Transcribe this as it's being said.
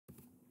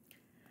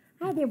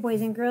Hi there, boys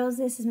and girls.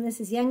 This is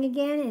Mrs. Young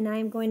again, and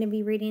I'm going to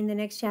be reading the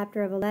next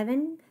chapter of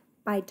 11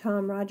 by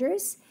Tom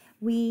Rogers.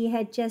 We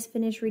had just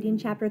finished reading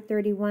chapter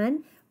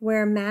 31,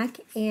 where Mac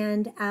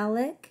and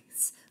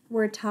Alex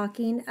were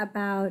talking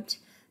about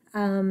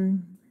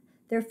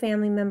their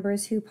family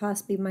members who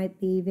possibly might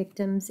be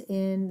victims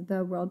in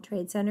the World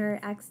Trade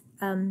Center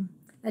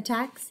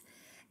attacks.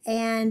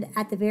 And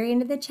at the very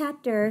end of the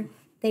chapter,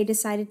 they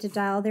decided to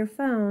dial their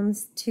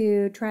phones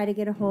to try to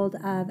get a hold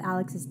of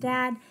Alex's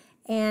dad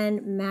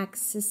and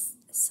Max's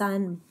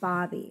son,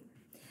 Bobby.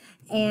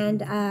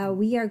 And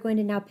we are going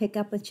to now pick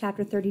up with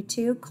chapter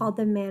 32 called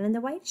The Man in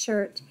the White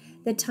Shirt.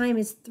 The time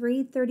is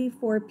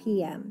 3:34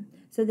 p.m.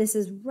 So this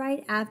is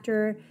right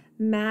after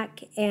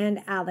Mac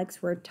and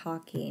Alex were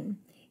talking.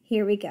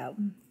 Here we go.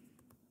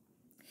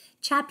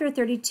 Chapter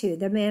 32,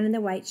 The Man in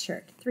the White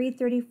Shirt,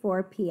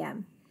 3:34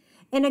 p.m.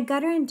 In a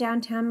gutter in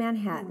downtown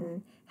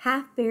Manhattan,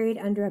 half buried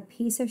under a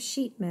piece of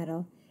sheet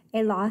metal,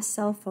 a lost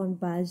cell phone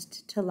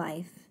buzzed to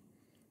life.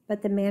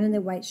 But the man in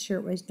the white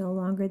shirt was no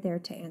longer there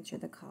to answer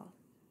the call.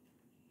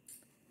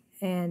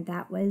 And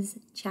that was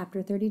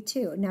chapter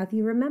 32. Now, if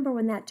you remember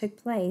when that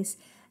took place,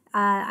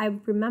 I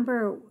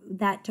remember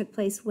that took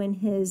place when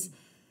he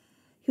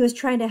was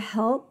trying to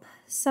help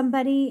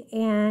somebody,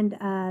 and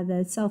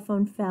the cell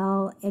phone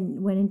fell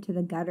and went into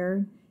the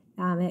gutter.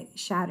 It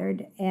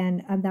shattered,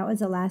 and that was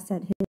the last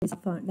that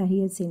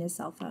he had seen his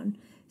cell phone.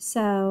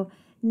 So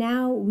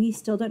now we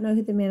still don't know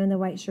who the man in the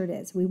white shirt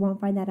is. We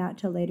won't find that out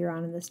till later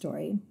on in the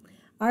story.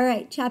 All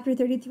right, chapter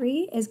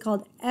 33 is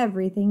called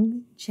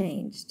Everything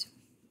Changed.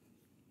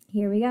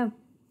 Here we go.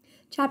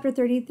 Chapter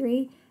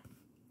 33,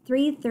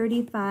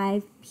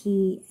 3:35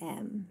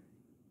 p.m.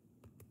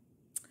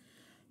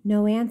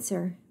 No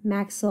answer.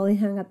 Max slowly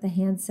hung up the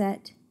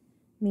handset.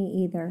 Me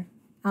either.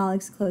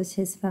 Alex closed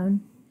his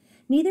phone.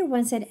 Neither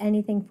one said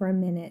anything for a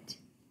minute.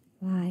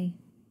 Why?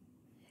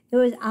 It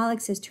was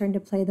Alex's turn to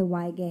play the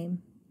why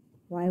game.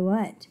 Why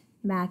what?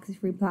 Max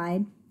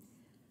replied.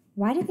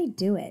 Why did they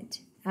do it?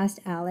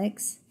 Asked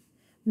Alex.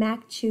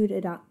 Mac chewed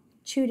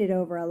it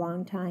over a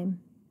long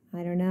time.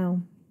 I don't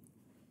know.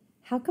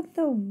 How come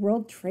the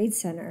World Trade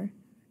Center?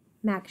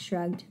 Mac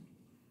shrugged.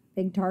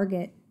 Big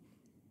target.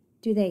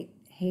 Do they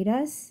hate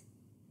us?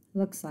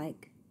 Looks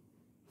like.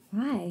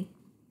 Why?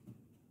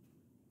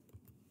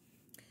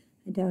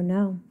 I don't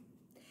know.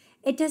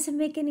 It doesn't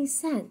make any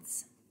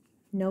sense.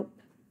 Nope.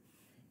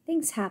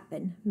 Things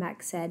happen,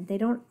 Mac said. They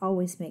don't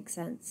always make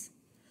sense.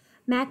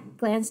 Mac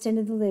glanced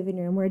into the living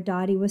room where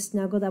Dottie was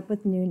snuggled up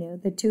with Nunu,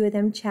 the two of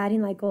them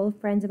chatting like old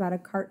friends about a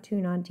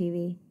cartoon on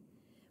TV.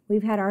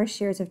 We've had our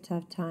shares of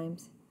tough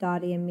times,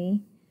 Dottie and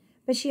me,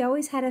 but she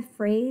always had a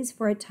phrase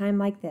for a time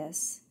like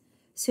this.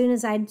 Soon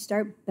as I'd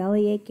start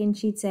belly aching,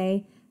 she'd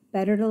say,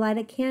 better to light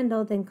a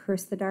candle than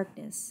curse the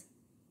darkness.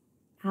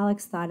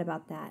 Alex thought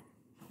about that.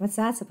 What's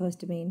that supposed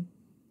to mean?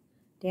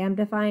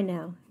 Damned if I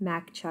know,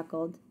 Mac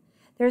chuckled.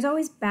 There's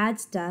always bad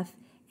stuff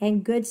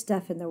and good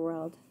stuff in the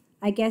world.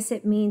 I guess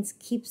it means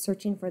keep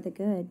searching for the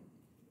good.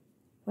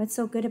 What's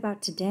so good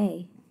about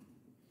today?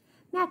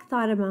 Mac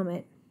thought a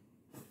moment.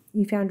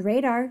 You found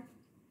radar.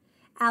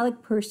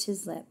 Alec pursed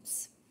his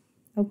lips.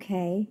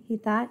 Okay, he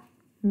thought.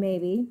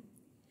 Maybe.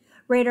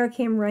 Radar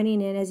came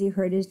running in as he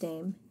heard his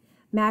name.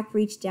 Mac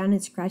reached down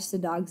and scratched the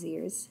dog's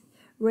ears.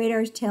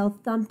 Radar's tail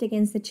thumped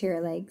against the chair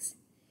legs.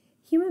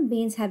 Human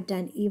beings have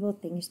done evil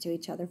things to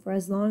each other for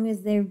as long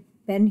as they've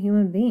been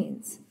human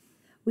beings.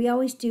 We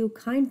always do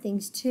kind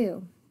things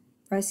too.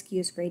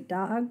 Rescue a stray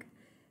dog,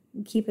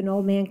 keep an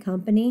old man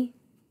company.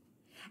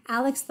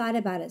 Alex thought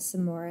about it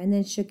some more and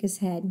then shook his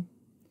head.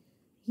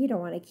 You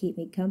don't want to keep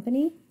me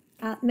company?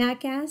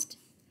 Mac asked.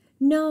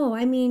 No,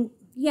 I mean,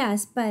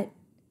 yes, but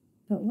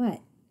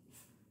what?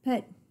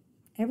 But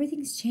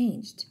everything's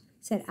changed,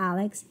 said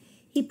Alex.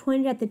 He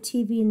pointed at the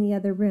TV in the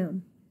other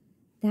room.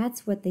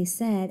 That's what they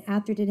said.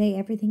 After today,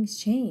 everything's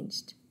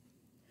changed.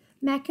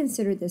 Mac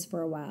considered this for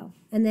a while,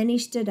 and then he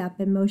stood up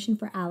and motioned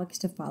for Alex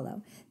to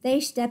follow. They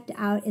stepped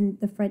out in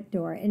the front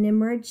door and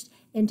emerged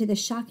into the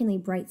shockingly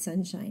bright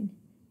sunshine.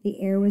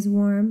 The air was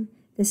warm,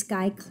 the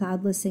sky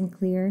cloudless and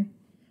clear.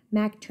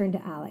 Mac turned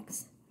to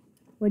Alex.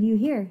 What do you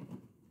hear?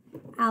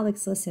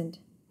 Alex listened.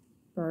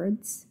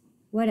 Birds.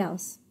 What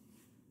else?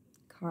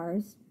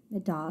 Cars. A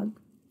dog.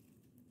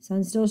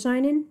 Sun still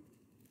shining?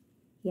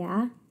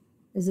 Yeah.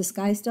 Is the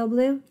sky still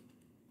blue?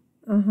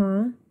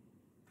 Uh-huh.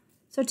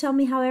 So tell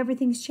me how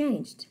everything's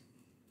changed.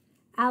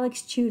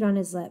 Alex chewed on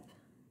his lip.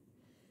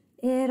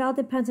 It all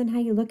depends on how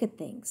you look at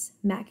things,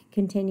 Mac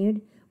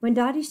continued. When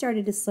Dottie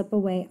started to slip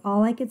away,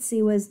 all I could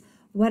see was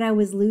what I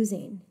was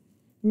losing.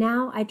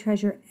 Now I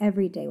treasure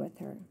every day with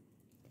her.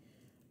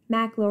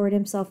 Mac lowered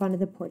himself onto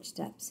the porch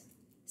steps.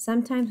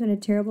 Sometimes when a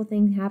terrible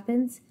thing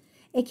happens,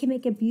 it can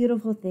make a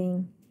beautiful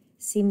thing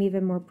seem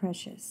even more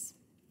precious.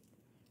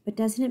 But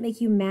doesn't it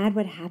make you mad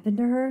what happened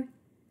to her?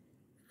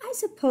 I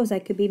suppose I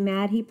could be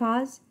mad, he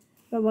paused.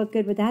 But what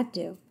good would that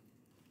do?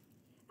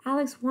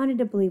 Alex wanted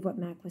to believe what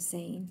Mac was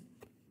saying.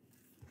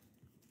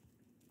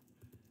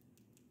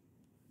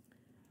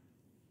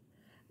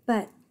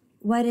 But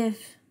what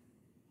if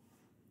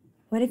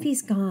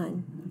he's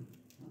gone?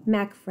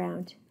 Mac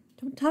frowned.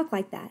 Don't talk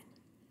like that.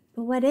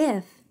 But what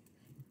if?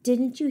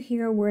 Didn't you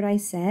hear a word I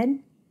said?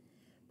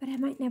 But I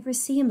might never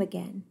see him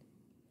again.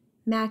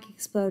 Mac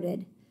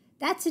exploded.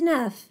 That's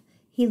enough.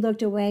 He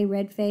looked away,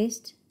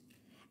 red-faced.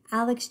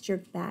 Alex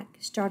jerked back,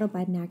 startled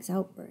by Mac's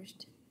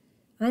outburst.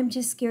 I'm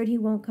just scared he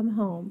won't come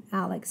home,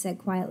 Alex said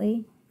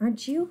quietly.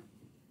 Aren't you?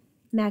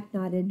 Mac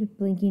nodded,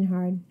 blinking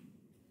hard.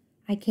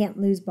 I can't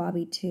lose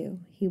Bobby, too,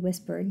 he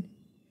whispered.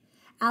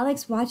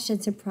 Alex watched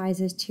in surprise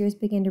as tears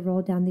began to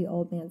roll down the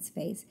old man's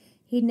face.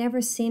 He'd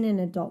never seen an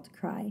adult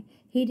cry.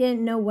 He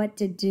didn't know what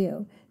to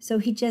do, so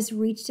he just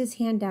reached his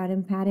hand out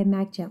and patted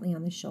Mac gently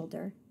on the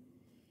shoulder.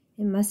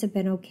 It must have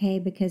been okay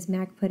because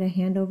Mac put a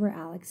hand over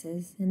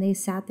Alex's, and they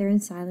sat there in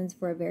silence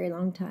for a very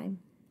long time.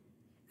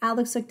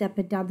 Alex looked up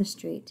and down the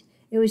street.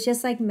 It was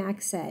just like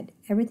Mac said.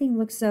 Everything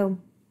looked so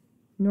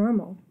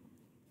normal.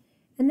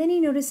 And then he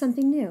noticed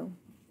something new.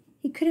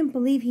 He couldn't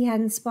believe he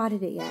hadn't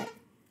spotted it yet.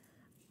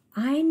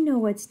 I know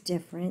what's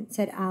different,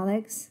 said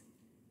Alex.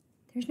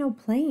 There's no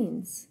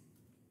planes.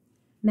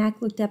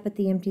 Mac looked up at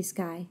the empty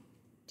sky.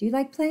 Do you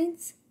like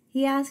planes?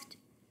 He asked.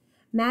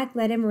 Mac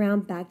led him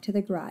around back to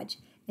the garage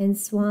and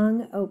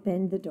swung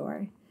open the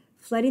door,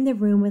 flooding the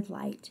room with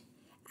light.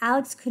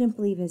 Alex couldn't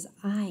believe his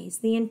eyes.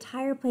 The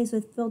entire place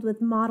was filled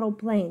with model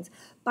planes,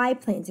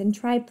 biplanes and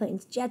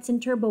triplanes, jets and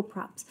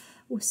turboprops,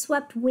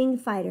 swept wing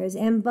fighters,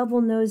 and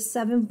bubble-nosed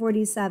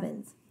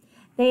 747s.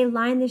 They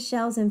lined the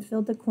shelves and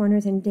filled the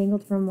corners and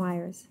dangled from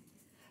wires.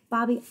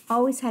 Bobby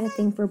always had a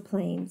thing for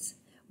planes.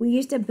 We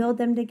used to build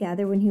them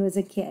together when he was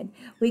a kid.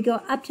 We'd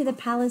go up to the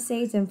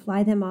Palisades and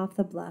fly them off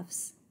the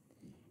bluffs.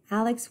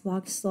 Alex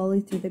walked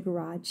slowly through the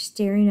garage,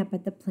 staring up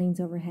at the planes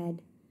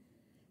overhead.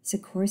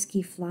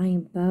 Sikorsky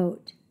flying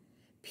boat.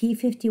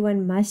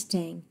 P-51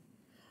 Mustang.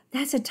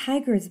 That's a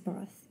tiger's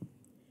moth.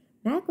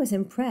 Mac was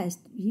impressed.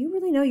 You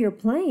really know your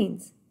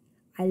planes.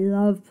 I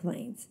love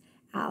planes,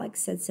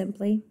 Alex said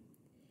simply.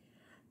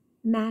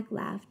 Mac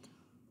laughed.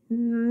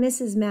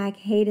 Mrs. Mac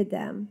hated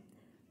them.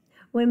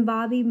 When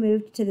Bobby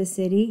moved to the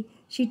city,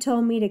 she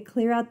told me to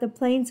clear out the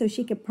plane so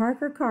she could park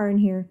her car in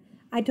here.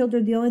 I told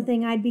her the only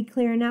thing I'd be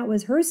clearing out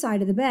was her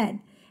side of the bed.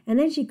 And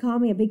then she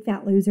called me a big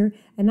fat loser,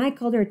 and I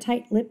called her a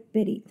tight-lipped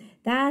biddy.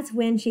 That's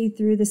when she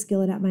threw the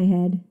skillet at my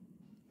head.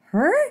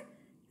 Her?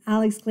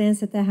 Alex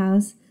glanced at the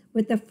house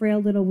with the frail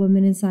little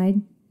woman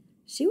inside.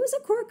 She was a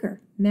corker,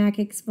 Mac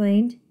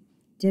explained.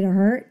 Did it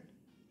hurt?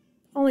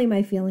 Only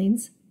my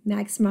feelings.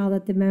 Mac smiled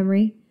at the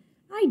memory.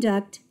 I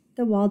ducked.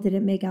 The wall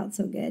didn't make out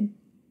so good.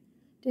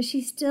 Does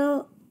she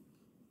still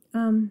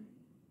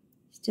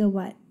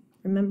what?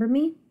 Remember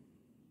me?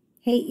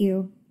 Hate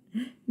you.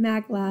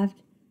 Mac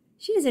laughed.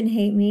 She doesn't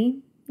hate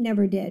me.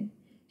 Never did.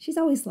 She's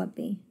always loved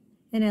me.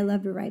 And I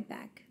loved her right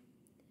back.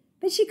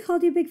 But she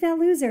called you a big fat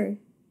loser.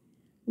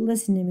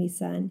 Listen to me,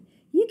 son.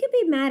 You can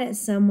be mad at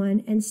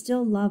someone and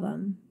still love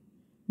them.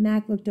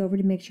 Mac looked over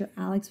to make sure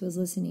Alex was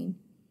listening.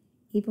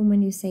 Even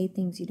when you say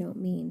things you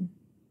don't mean.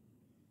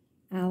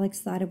 Alex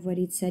thought of what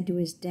he'd said to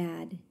his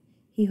dad.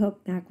 He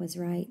hoped Mac was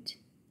right.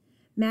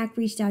 Mac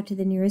reached out to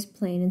the nearest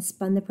plane and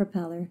spun the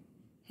propeller.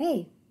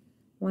 Hey,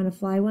 want to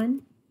fly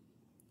one?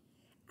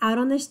 Out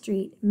on the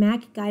street,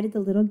 Mac guided the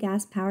little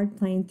gas-powered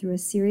plane through a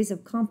series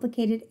of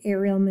complicated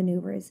aerial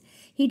maneuvers.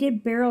 He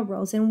did barrel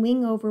rolls and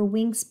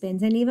wing-over-wing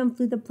spins and even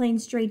flew the plane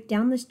straight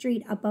down the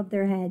street above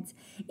their heads,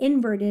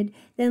 inverted,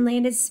 then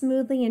landed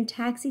smoothly and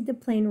taxied the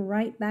plane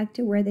right back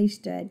to where they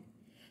stood.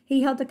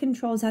 He held the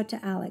controls out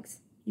to Alex.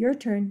 Your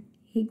turn,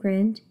 he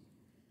grinned.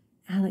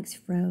 Alex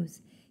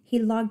froze. He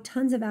logged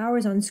tons of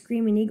hours on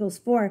Screaming Eagles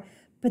 4,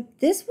 but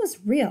this was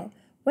real.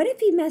 What if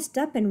he messed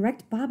up and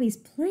wrecked Bobby's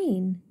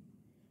plane?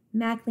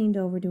 Mac leaned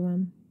over to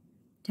him.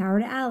 Tower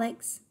to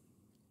Alex.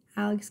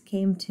 Alex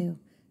came to.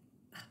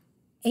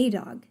 A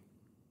dog.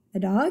 A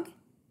dog?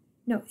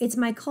 No, it's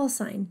my call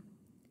sign.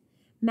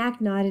 Mac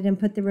nodded and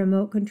put the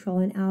remote control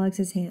in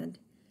Alex's hand.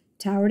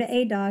 Tower to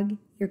A-Dog.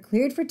 You're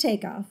cleared for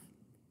takeoff.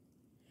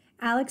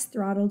 Alex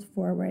throttled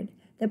forward.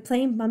 The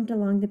plane bumped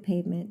along the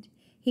pavement.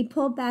 He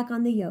pulled back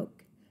on the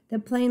yoke. The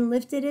plane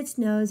lifted its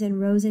nose and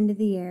rose into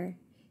the air.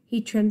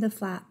 He trimmed the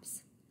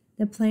flaps.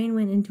 The plane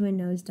went into a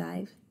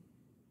nosedive.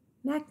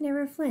 Mac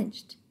never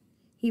flinched.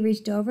 He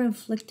reached over and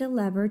flicked a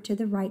lever to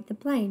the right of the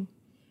plane,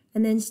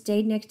 and then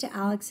stayed next to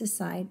Alex's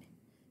side.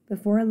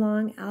 Before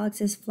long,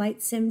 Alex's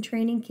flight sim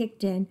training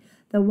kicked in.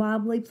 The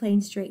wobbly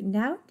plane straightened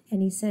out,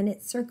 and he sent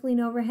it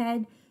circling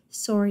overhead,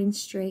 soaring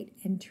straight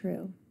and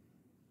true.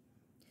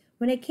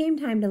 When it came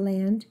time to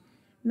land,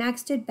 Mac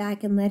stood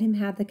back and let him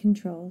have the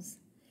controls.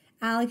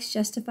 Alex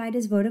justified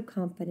his vote of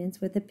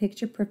confidence with a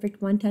picture-perfect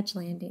one-touch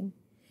landing.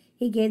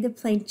 He gave the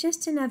plane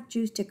just enough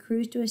juice to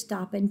cruise to a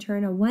stop and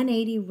turn a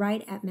 180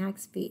 right at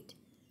Mac's feet.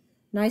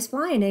 Nice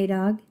flying,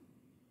 A-Dog.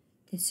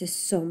 This is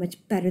so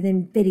much better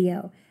than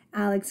video,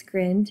 Alex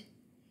grinned.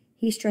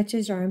 He stretched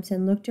his arms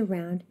and looked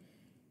around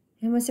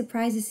and was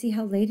surprised to see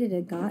how late it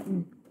had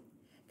gotten.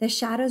 The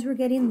shadows were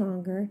getting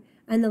longer,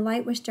 and the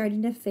light was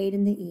starting to fade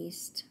in the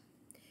east.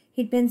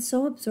 He'd been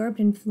so absorbed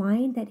in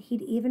flying that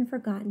he'd even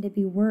forgotten to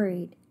be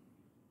worried.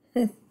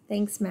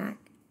 Thanks,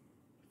 Mac.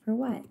 For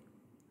what?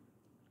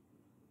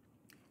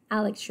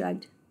 Alex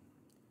shrugged.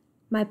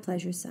 My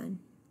pleasure, son.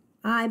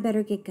 I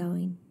better get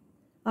going.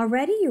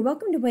 Already? You're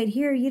welcome to wait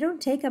here. You don't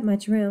take up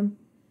much room.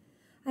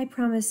 I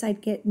promised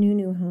I'd get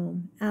Nunu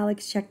home.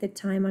 Alex checked the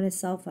time on his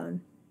cell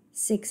phone.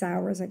 6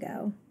 hours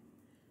ago.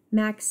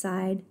 Mac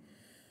sighed.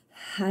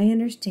 I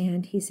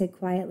understand, he said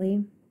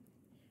quietly.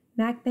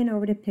 Mac bent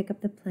over to pick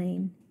up the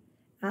plane.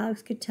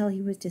 Alex could tell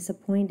he was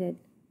disappointed.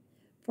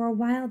 For a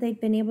while, they'd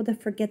been able to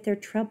forget their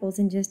troubles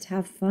and just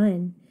have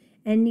fun,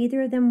 and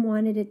neither of them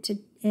wanted it to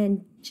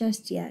end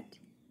just yet.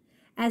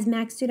 As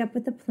Mac stood up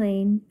with the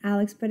plane,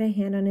 Alex put a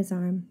hand on his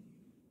arm.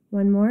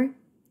 One more?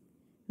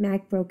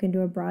 Mac broke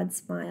into a broad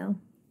smile.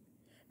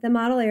 The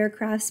model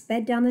aircraft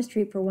sped down the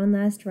street for one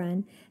last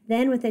run.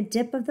 Then, with a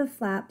dip of the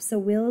flaps, the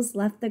wheels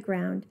left the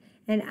ground,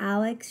 and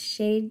Alex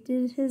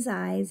shaded his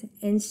eyes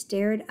and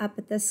stared up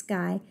at the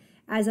sky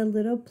as a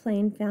little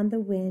plane found the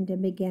wind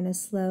and began a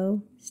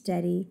slow,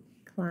 steady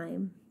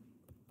climb.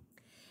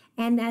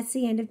 And that's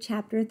the end of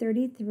chapter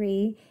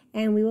 33,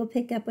 and we will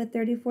pick up with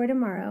 34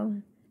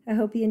 tomorrow. I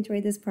hope you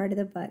enjoyed this part of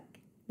the book.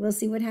 We'll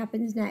see what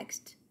happens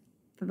next.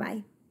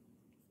 Bye-bye.